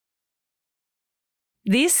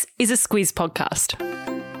This is a Squiz podcast.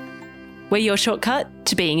 We're your shortcut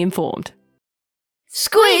to being informed.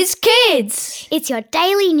 Squiz Kids! It's your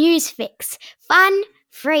daily news fix. Fun,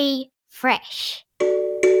 free, fresh.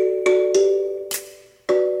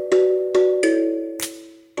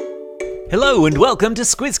 Hello and welcome to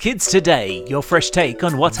Squiz Kids Today, your fresh take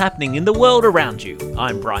on what's happening in the world around you.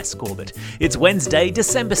 I'm Bryce Corbett. It's Wednesday,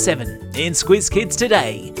 December 7. In Squiz Kids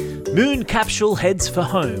Today, moon capsule heads for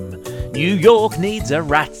home. New York needs a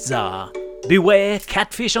rat czar. Beware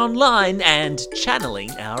catfish online and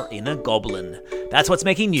channeling our inner goblin. That's what's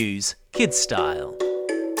making news, kids style.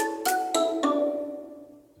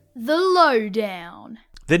 The Lowdown.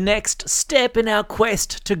 The next step in our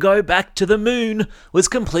quest to go back to the moon was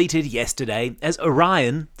completed yesterday as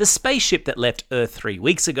Orion, the spaceship that left Earth 3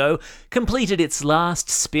 weeks ago, completed its last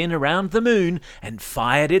spin around the moon and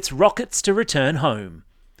fired its rockets to return home.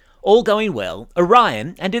 All going well,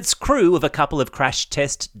 Orion and its crew of a couple of crash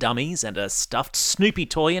test dummies and a stuffed Snoopy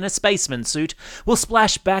toy in a spaceman suit will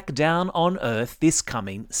splash back down on Earth this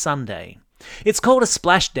coming Sunday. It's called a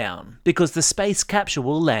splashdown because the space capsule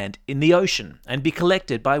will land in the ocean and be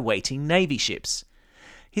collected by waiting Navy ships.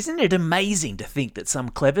 Isn't it amazing to think that some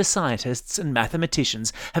clever scientists and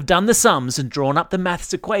mathematicians have done the sums and drawn up the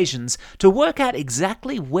maths equations to work out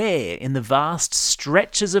exactly where in the vast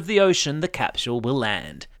stretches of the ocean the capsule will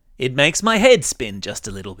land? It makes my head spin just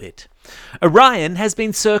a little bit. Orion has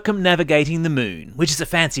been circumnavigating the moon, which is a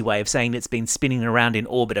fancy way of saying it's been spinning around in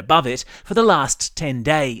orbit above it for the last 10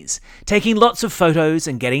 days, taking lots of photos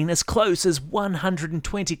and getting as close as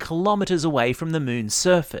 120 kilometres away from the moon's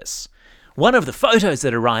surface. One of the photos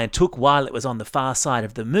that Orion took while it was on the far side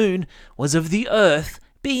of the moon was of the Earth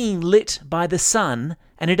being lit by the sun,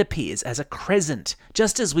 and it appears as a crescent,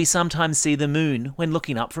 just as we sometimes see the moon when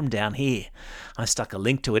looking up from down here. I've stuck a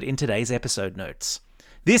link to it in today's episode notes.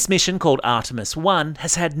 This mission, called Artemis 1,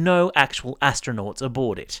 has had no actual astronauts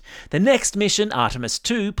aboard it. The next mission, Artemis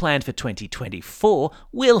 2, planned for 2024,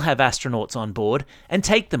 will have astronauts on board and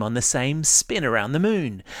take them on the same spin around the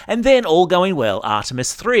moon. And then, all going well,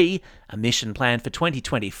 Artemis 3, a mission planned for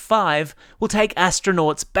 2025, will take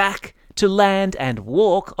astronauts back to land and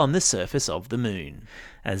walk on the surface of the moon.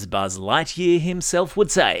 As Buzz Lightyear himself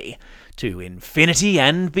would say, to infinity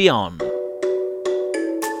and beyond.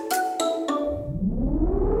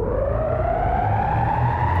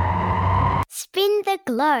 Spin the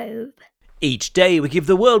globe. Each day we give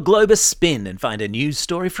the world globe a spin and find a news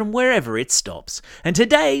story from wherever it stops. And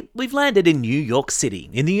today we've landed in New York City,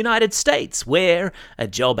 in the United States, where a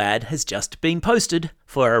job ad has just been posted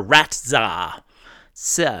for a rat czar.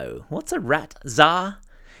 So, what's a rat czar?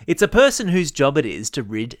 It's a person whose job it is to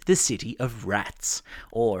rid the city of rats,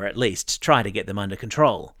 or at least try to get them under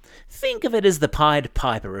control. Think of it as the Pied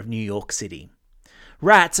Piper of New York City.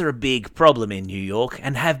 Rats are a big problem in New York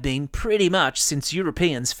and have been pretty much since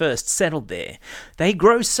Europeans first settled there. They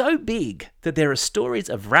grow so big that there are stories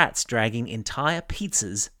of rats dragging entire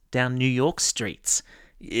pizzas down New York streets.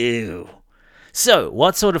 Ew. So,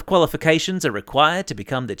 what sort of qualifications are required to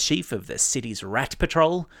become the chief of the city's rat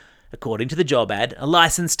patrol? According to the job ad, a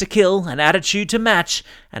license to kill, an attitude to match,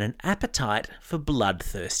 and an appetite for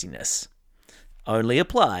bloodthirstiness. Only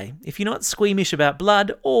apply if you're not squeamish about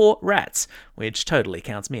blood or rats, which totally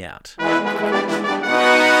counts me out.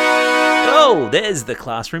 Oh, there's the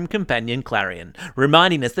classroom companion Clarion,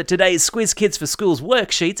 reminding us that today's Squiz Kids for Schools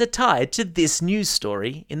worksheets are tied to this news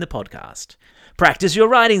story in the podcast. Practice your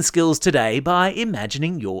writing skills today by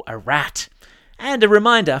imagining you're a rat. And a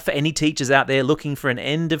reminder for any teachers out there looking for an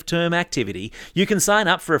end-of-term activity, you can sign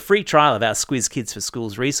up for a free trial of our Squiz Kids for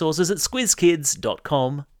Schools resources at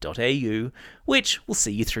squizkids.com.au, which will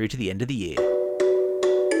see you through to the end of the year.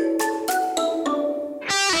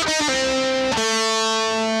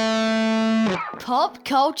 Pop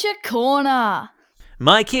Culture Corner.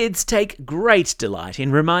 My kids take great delight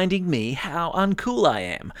in reminding me how uncool I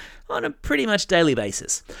am on a pretty much daily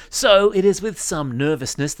basis. So it is with some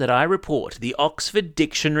nervousness that I report the Oxford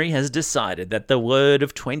Dictionary has decided that the word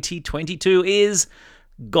of 2022 is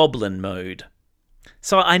goblin mode.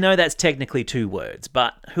 So I know that's technically 2 words,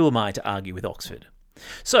 but who am I to argue with Oxford?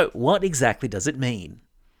 So what exactly does it mean?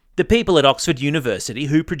 The people at Oxford University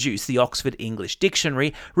who produced the Oxford English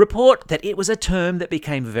Dictionary report that it was a term that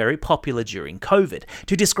became very popular during COVID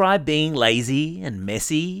to describe being lazy and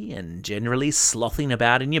messy and generally slothing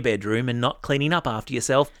about in your bedroom and not cleaning up after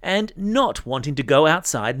yourself and not wanting to go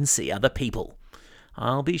outside and see other people.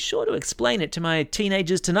 I'll be sure to explain it to my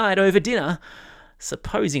teenagers tonight over dinner,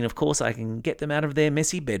 supposing, of course, I can get them out of their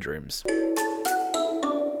messy bedrooms.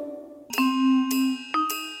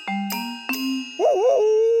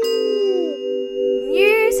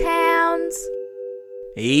 News hounds.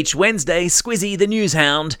 Each Wednesday, Squizzy the News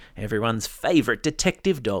Hound, everyone's favourite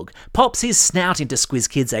detective dog, pops his snout into Squiz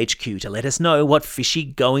Kids HQ to let us know what fishy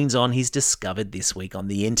goings-on he's discovered this week on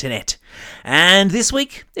the internet. And this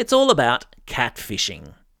week, it's all about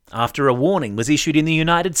catfishing. After a warning was issued in the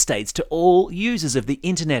United States to all users of the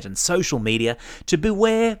internet and social media to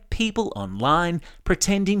beware people online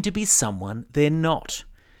pretending to be someone they're not.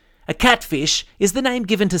 A catfish is the name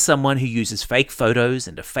given to someone who uses fake photos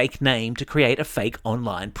and a fake name to create a fake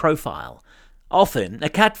online profile. Often, a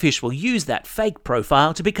catfish will use that fake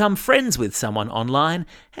profile to become friends with someone online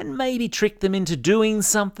and maybe trick them into doing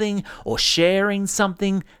something or sharing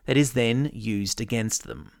something that is then used against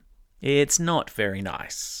them. It's not very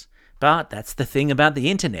nice. But that's the thing about the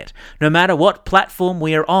internet. No matter what platform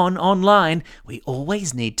we are on online, we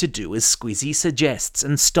always need to do as Squizzy suggests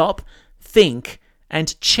and stop, think,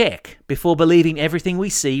 and check before believing everything we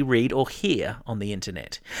see, read, or hear on the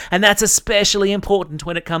internet. And that's especially important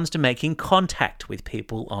when it comes to making contact with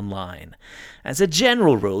people online. As a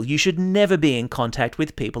general rule, you should never be in contact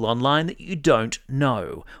with people online that you don't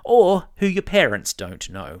know, or who your parents don't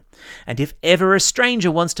know. And if ever a stranger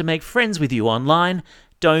wants to make friends with you online,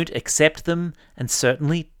 don't accept them, and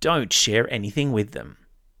certainly don't share anything with them.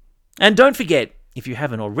 And don't forget, if you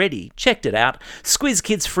haven't already checked it out, Squiz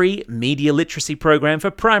Kids' free media literacy program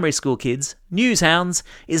for primary school kids, News Hounds,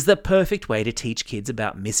 is the perfect way to teach kids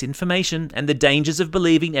about misinformation and the dangers of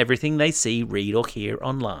believing everything they see, read, or hear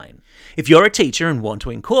online. If you're a teacher and want to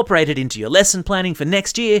incorporate it into your lesson planning for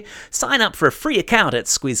next year, sign up for a free account at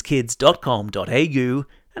squizkids.com.au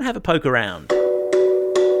and have a poke around.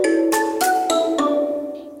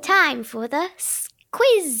 Time for the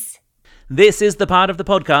quiz. This is the part of the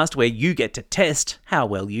podcast where you get to test how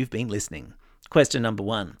well you've been listening. Question number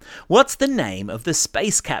 1. What's the name of the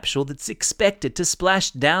space capsule that's expected to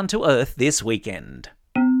splash down to Earth this weekend?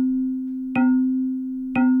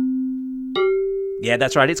 Yeah,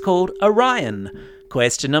 that's right, it's called Orion.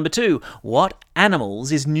 Question number 2. What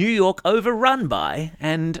animals is New York overrun by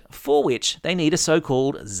and for which they need a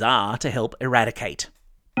so-called czar to help eradicate?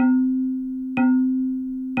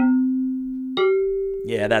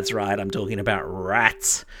 Yeah, that's right, I'm talking about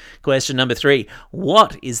rats. Question number 3.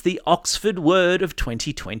 What is the Oxford word of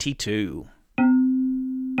 2022?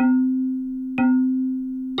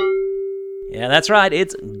 Yeah, that's right,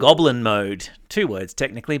 it's goblin mode. 2 words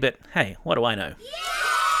technically, but hey, what do I know?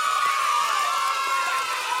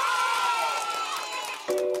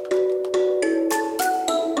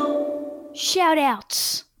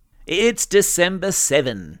 Shout-outs. It's December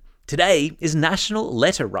 7. Today is National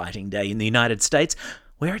Letter Writing Day in the United States,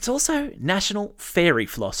 where it's also National Fairy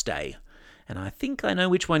Floss Day. And I think I know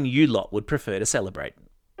which one you lot would prefer to celebrate.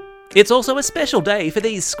 It's also a special day for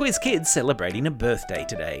these Squiz Kids celebrating a birthday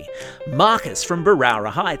today. Marcus from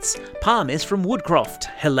Barowra Heights, Parmis from Woodcroft,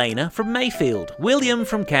 Helena from Mayfield, William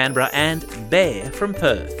from Canberra, and Bear from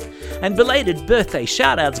Perth. And belated birthday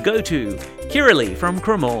shout-outs go to Kiralee from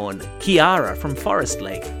Cremorne, Kiara from Forest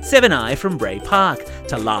Lake, Seven Eye from Bray Park,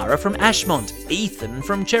 Talara from Ashmont, Ethan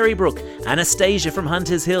from Cherrybrook, Anastasia from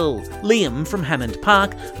Hunters Hill, Liam from Hammond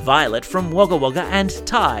Park, Violet from Wagga Wagga, and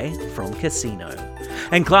Ty from Casino.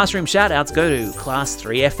 And classroom shout-outs go to Class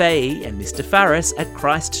 3FA and Mr. Farris at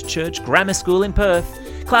Christ Church Grammar School in Perth,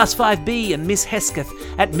 Class 5B and Miss Hesketh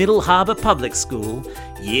at Middle Harbour Public School,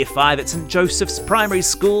 Year 5 at St Joseph's Primary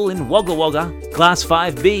School in Wagga Wagga, Class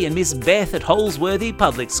 5B and Miss Beth at Holsworthy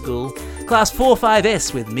Public School, Class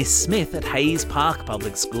 4-5S with Miss Smith at Hayes Park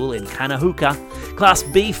Public School in Kanahuka, Class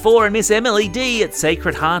B4 and Miss Emily D at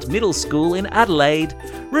Sacred Heart Middle School in Adelaide,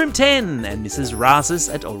 Room 10 and Mrs.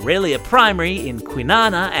 Razas at Aurelia Primary in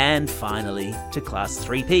Kwinana, and finally to Class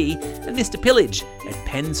 3P and Mr. Pillage at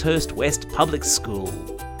Penshurst West Public School.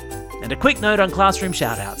 And a quick note on classroom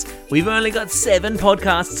shoutouts. We've only got 7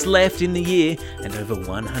 podcasts left in the year and over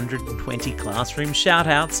 120 classroom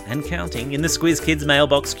shoutouts and counting in the Squiz Kids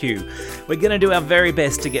mailbox queue. We're going to do our very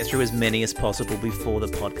best to get through as many as possible before the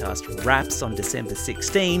podcast wraps on December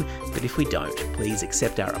 16, but if we don't, please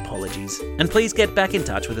accept our apologies. And please get back in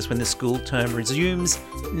touch with us when the school term resumes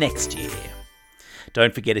next year.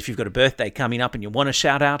 Don't forget, if you've got a birthday coming up and you want a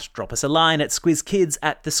shout out, drop us a line at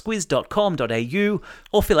squizkids@thesquiz.com.au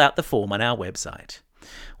or fill out the form on our website.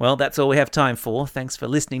 Well, that's all we have time for. Thanks for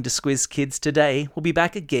listening to Squiz Kids today. We'll be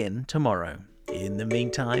back again tomorrow. In the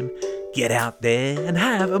meantime, get out there and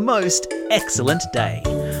have a most excellent day.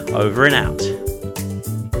 Over and out.